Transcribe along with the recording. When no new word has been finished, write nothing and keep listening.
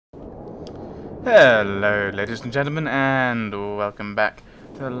Hello, ladies and gentlemen, and welcome back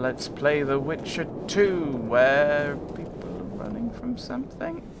to Let's Play The Witcher 2, where people are running from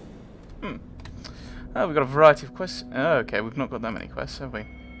something. Oh, we've got a variety of quests. Oh, okay, we've not got that many quests, have we?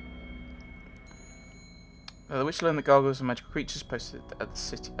 The Witcher learned that gargoyles are magical creatures posted at the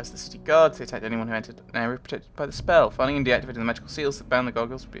city as the city guards. They attacked anyone who entered an area protected by the spell. Finding and deactivating the magical seals that bound the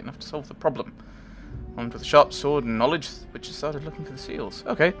gargoyles would be enough to solve the problem. Armed with a sharp sword and knowledge, the Witcher started looking for the seals.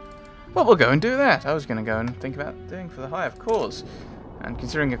 Okay. Well, we'll go and do that. I was going to go and think about doing for the Hive, of course. And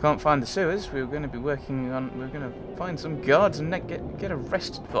considering I can't find the sewers, we're going to be working on. We're going to find some guards and get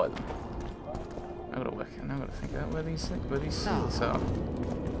arrested by them. I've got to work. Now I've got to think about where these seals are.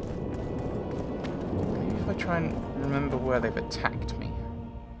 Maybe if I try and remember where they've attacked me.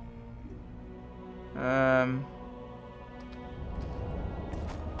 Then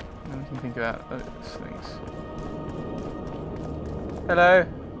we can think about those things. Hello.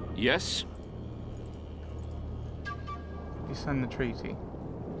 Yes? You signed the treaty.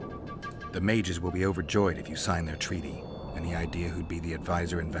 The mages will be overjoyed if you sign their treaty. Any idea who'd be the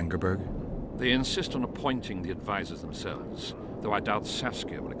advisor in Vengerberg? They insist on appointing the advisors themselves, though I doubt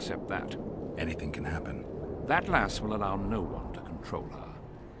Saskia will accept that. Anything can happen. That lass will allow no one to control her.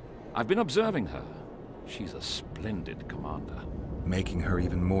 I've been observing her. She's a splendid commander. Making her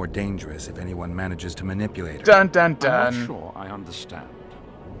even more dangerous if anyone manages to manipulate her. Dun dun dun. I'm not sure I understand.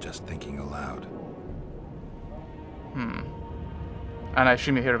 Just thinking aloud. And I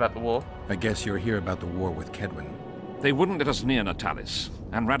assume you hear about the war? I guess you're here about the war with Kedwin. They wouldn't let us near Natalis,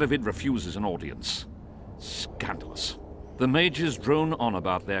 and Radovid refuses an audience. Scandalous. The mages drone on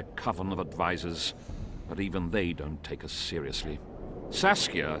about their coven of advisors, but even they don't take us seriously.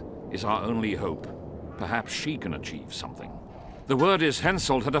 Saskia is our only hope. Perhaps she can achieve something. The word is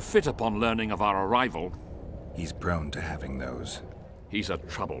Henselt had a fit upon learning of our arrival. He's prone to having those. He's a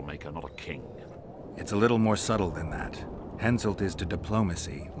troublemaker, not a king. It's a little more subtle than that. Henselt is to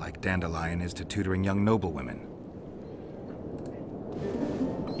diplomacy, like Dandelion is to tutoring young noblewomen.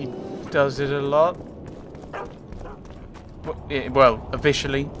 He does it a lot. Well,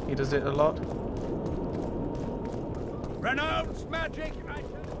 officially, he does it a lot. Renounce magic!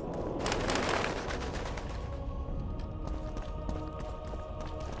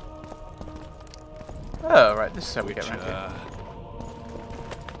 Oh, right, this is how we get around here.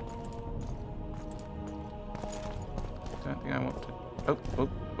 Don't think I want to.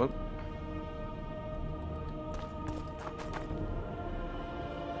 Oh.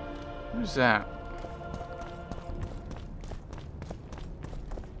 Who's that?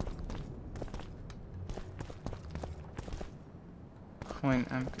 Coin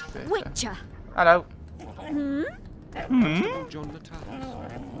amphitheater. Witcher. Hello. John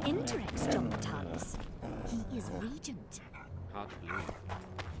Natalis. Interrex John Natalis. He is regent. Hard to believe.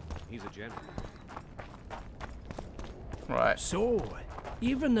 He's a general. Right. So,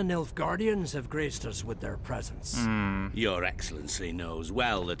 even the Nilfgaardians have graced us with their presence. Your Excellency knows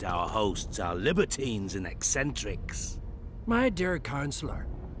well that our hosts are libertines and eccentrics. My dear Councillor,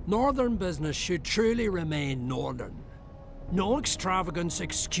 northern business should truly remain northern. No extravagance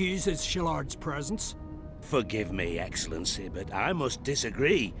excuses Shillard's presence. Forgive me, Excellency, but I must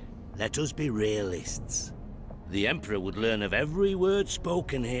disagree. Let us be realists. The Emperor would learn of every word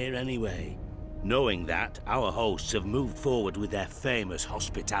spoken here anyway. Knowing that, our hosts have moved forward with their famous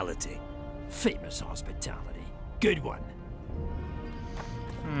hospitality. Famous hospitality. Good one.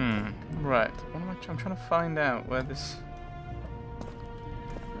 Right. What am I'm trying to find out where these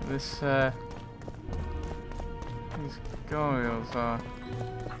gargoyles are.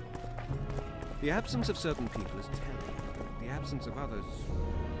 The absence of certain people is telling. The absence of others,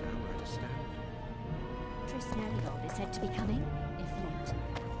 downright astounding. Triss Merigold is said to be coming, if late.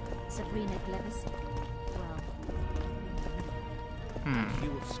 Sabrina Gleversick. Well.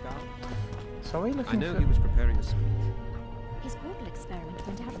 Hugh of Skull. So are we I looking know for? he was preparing a speech. His portal experiment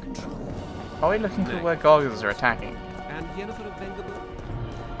went out of control. Are we looking for where gargoyles are attacking? And Yennefer of Vengerberg?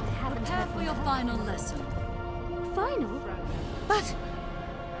 I haven't Prepare heard for your final lesson. Final? But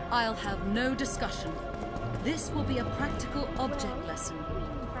I'll have no discussion. This will be a practical object lesson.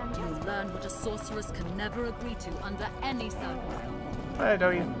 You'll learn what a sorceress can never agree to under any circumstances. Where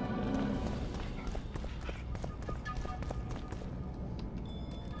do you?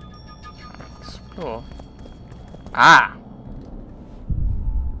 Explore. Ah!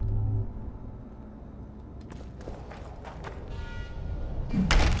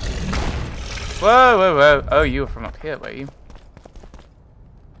 Whoa! Oh, you were from up here, were you?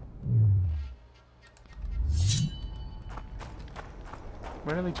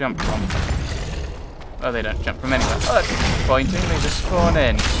 Where do they jump from? Oh, they don't jump from anywhere. Oh, that's disappointing. They just spawn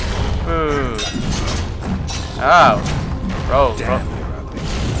in. Boo. Oh. Roll. Damn, you're ugly.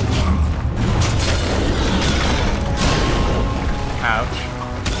 Ouch.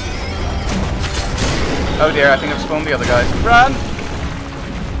 Oh dear, I think I've spawned the other guys. Run!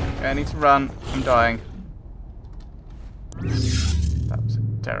 Okay, I need to run. I'm dying. That was a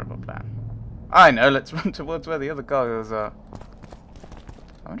terrible plan. I know, let's run towards where the other gargoyles are.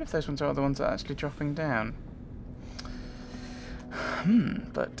 I wonder if those ones are the ones that are actually dropping down.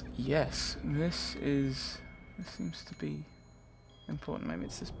 But yes, this seems to be important. Maybe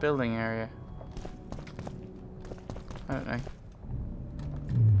it's this building area. I don't know.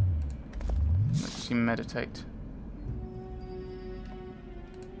 Let's see, meditate.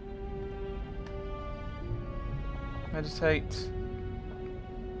 Meditate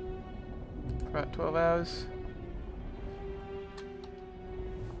for about 12 hours.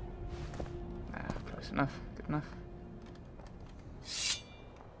 Ah, close enough. Good enough.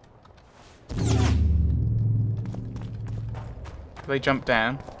 Do they jump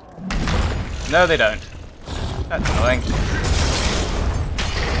down? No, they don't. That's annoying.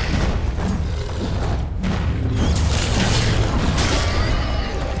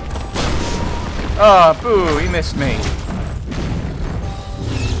 Oh, boo, he missed me.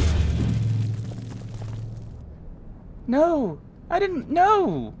 No, I didn't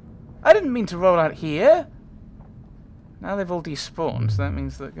mean to roll out here. Now they've all despawned, so that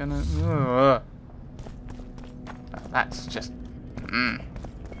means they're gonna... Oh, that's just...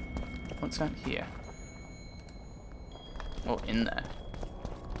 What's that here? Oh, in there.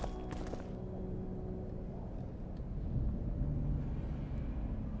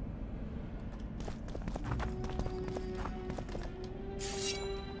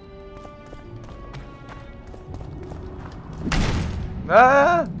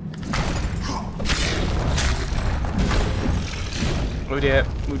 Ah! Oh dear,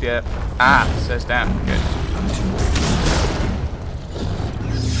 oh dear. Ah, says down. Good.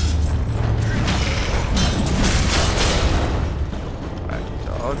 Right,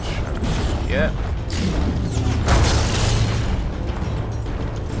 dodge. Yeah.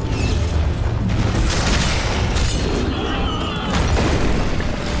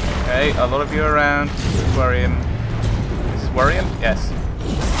 Okay, a lot of you around. Worry him. Worry him? Yes.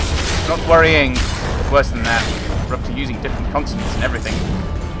 Not worrying. Worse than that. We're up to using different consonants and everything.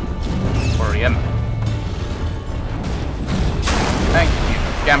 Worry him. Thank you,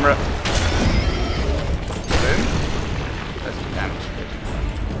 camera. Boom. That's some damage.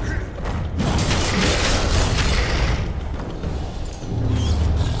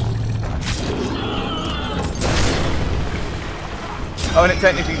 Oh, and it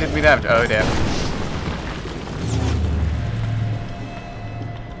technically did me damage. Oh dear.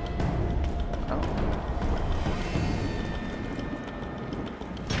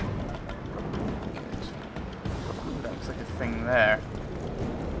 There.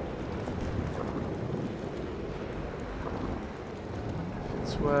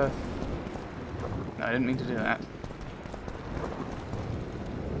 It's worth... No, I didn't mean to do that.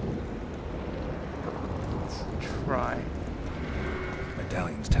 Let's try.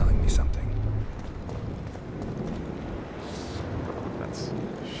 Medallion's telling me something. Let's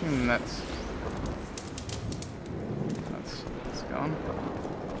assume that's gone.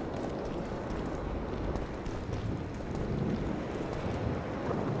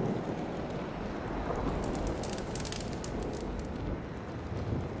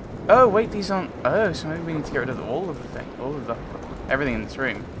 Oh wait, these aren't. Oh, so maybe we need to get rid of everything in this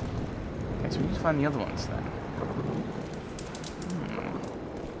room. Okay, so we need to find the other ones then.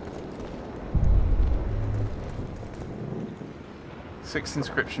 Sixth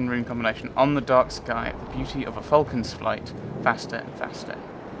inscription rune combination on the dark sky. The beauty of a falcon's flight, faster and faster.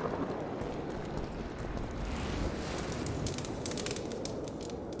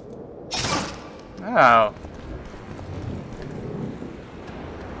 Oh.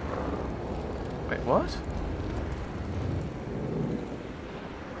 Wait, what?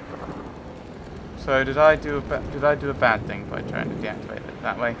 So did I do a bad thing by trying to deactivate it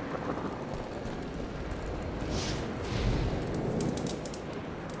that way?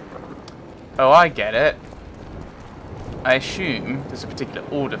 Oh, I get it. I assume there's a particular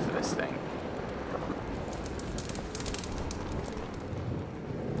order for this thing.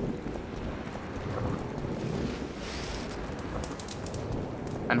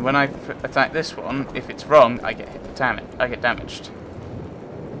 And when I attack this one, if it's wrong, I get damaged.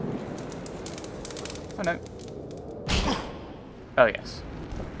 Oh no. Oh yes.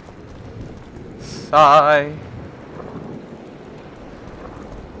 Sigh.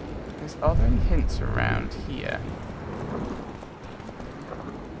 Are there any hints around here?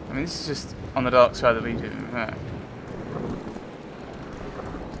 I mean, this is just on the dark side that we didn't know.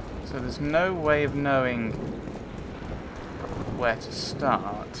 So there's no way of knowing where to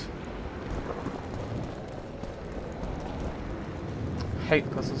start. Hate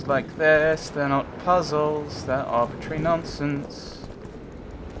puzzles like this. They're not puzzles, they're arbitrary nonsense.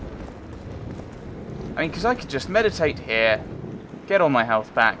 I mean, because I could just meditate here, get all my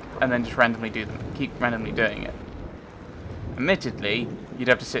health back, and then just randomly do them. Keep randomly doing it. Admittedly, you'd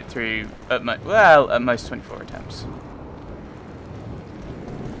have to sit through, at most 24 attempts.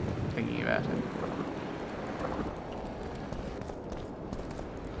 Thinking about it.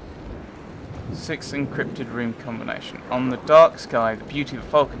 Six encrypted room combination. On the dark sky, the beauty of a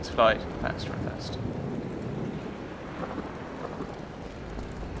falcon's flight, faster and faster.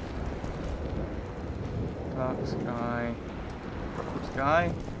 Dark sky.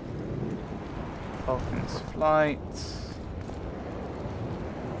 Sky. Falcon's flight.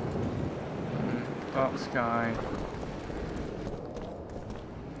 Dark sky.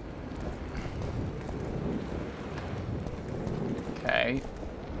 Okay.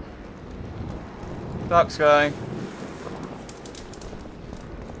 Dark sky.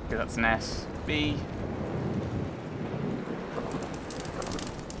 Okay, that's an S. B.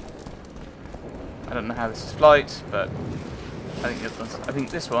 I don't know how this is flight, but I think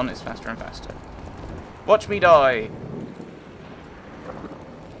this one is faster and faster. Watch me die!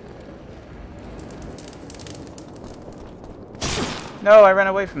 No, I ran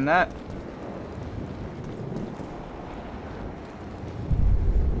away from that.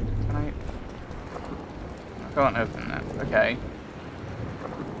 Can I can't open that. Okay.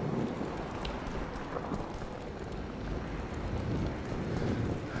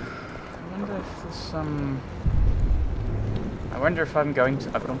 I wonder if there's some... I wonder if I've gone to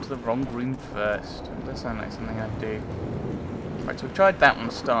the wrong room first. It does sound like something I'd do. Right, so we've tried that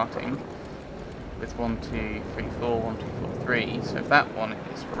one starting with 1, 2, 3, 4, 1, 2, 4, 3. So if that one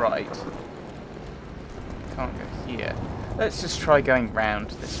is right, can't go here. Let's just try going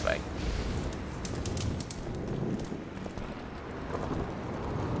round this way.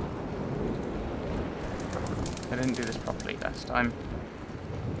 I didn't do this properly last time.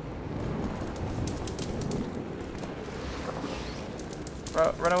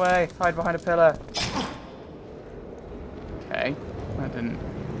 Run away! Hide behind a pillar! Okay, that didn't...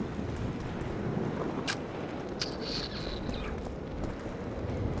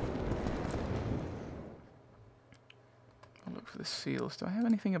 I'll look for the seals. Do I have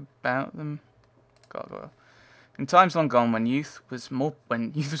anything about them? Gargoyle. In times long gone, when youth was more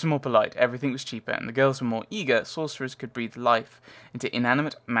polite, everything was cheaper, and the girls were more eager, sorcerers could breathe life into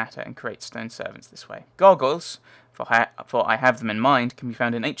inanimate matter and create stone servants this way. Gargoyles, for I have them in mind, can be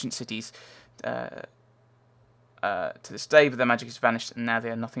found in ancient cities to this day, but their magic has vanished, and now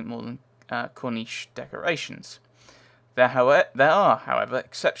they are nothing more than Corniche decorations. There are, however,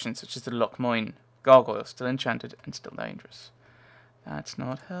 exceptions, such as the Lochmoyne gargoyle, still enchanted and still dangerous. That's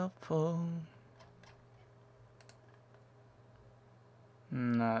not helpful.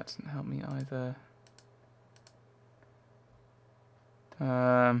 No, that doesn't help me either.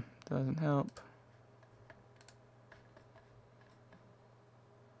 Doesn't help.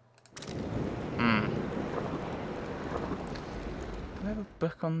 Do I have a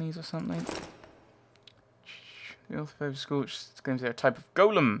book on these or something? The author of school, which claims they're a type of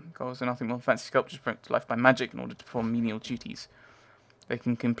golem. Golems are nothing more than fancy sculptures brought to life by magic in order to perform menial duties. They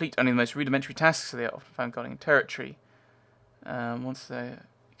can complete only the most rudimentary tasks, so they are often found guarding territory. Once they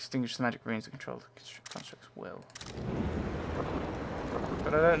extinguish the magic runes that control the construct's will.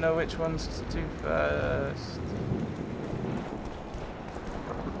 But I don't know which ones to do first.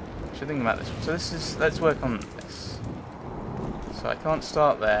 I should think about this one. So this is, let's work on this. So I can't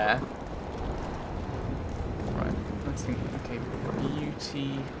start there. Right, let's think, okay,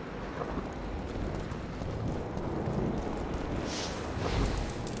 beauty.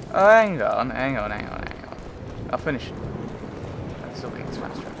 Oh, hang on. I'll finish it. I still think it's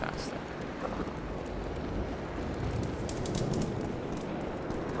faster and faster.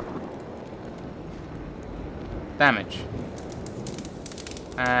 Damage.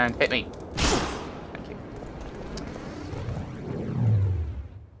 And hit me. Thank you.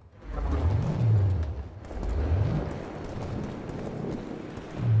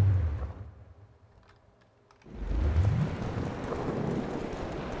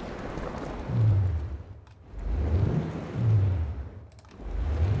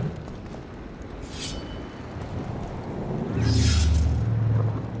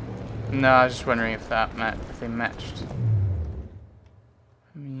 No, I was just wondering if if they matched.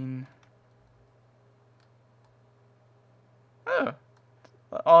 I mean, oh,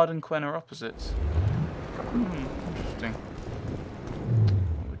 Guard and Quen are opposites. Interesting.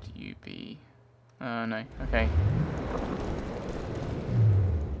 What would you be? No. Okay.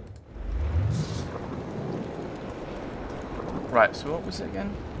 Right, so what was it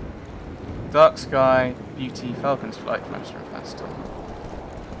again? Dark Sky, Beauty, Falcon's Flight, faster and faster.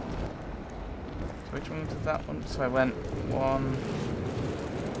 So which one did that one? So I went 1,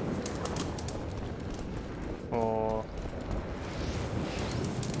 4.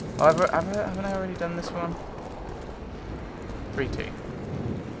 Oh, haven't I already done this one? 3, 2.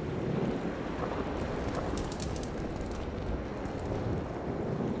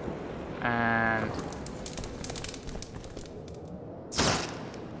 And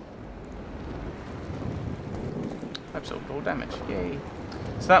absorbed all damage. Yay.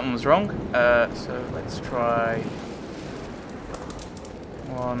 So that one was wrong. So let's try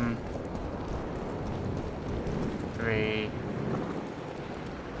 1, 3,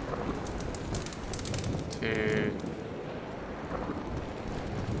 2,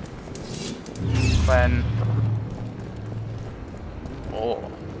 Quen,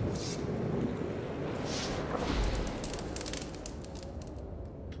 4.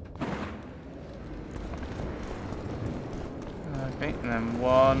 Okay, and then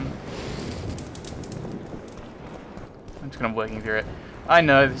 1. I'm just kind of working through it. I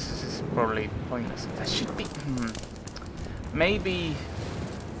know this is probably pointless. That should be. Maybe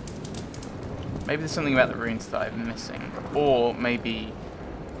there's something about the runes that I'm missing, or maybe.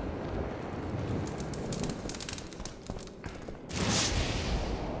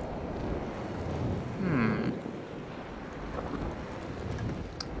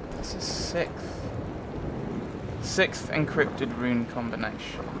 This is 6th encrypted rune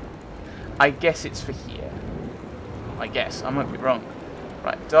combination. I guess it's for here. I guess. I might be wrong.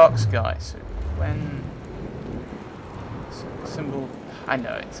 Right, Dark Sky. So when symbol, I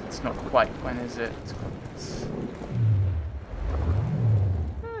know it's not quite. When is it?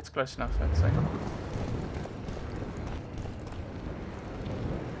 It's close enough, I'd say.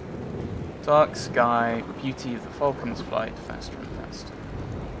 Dark Sky, Beauty of the Falcon's Flight, faster and faster.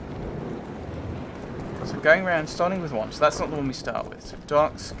 So going around, starting with 1. So that's not the one we start with. So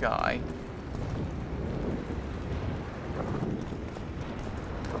Dark Sky.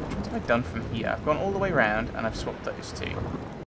 What have I done from here? I've gone all the way around and I've swapped those two.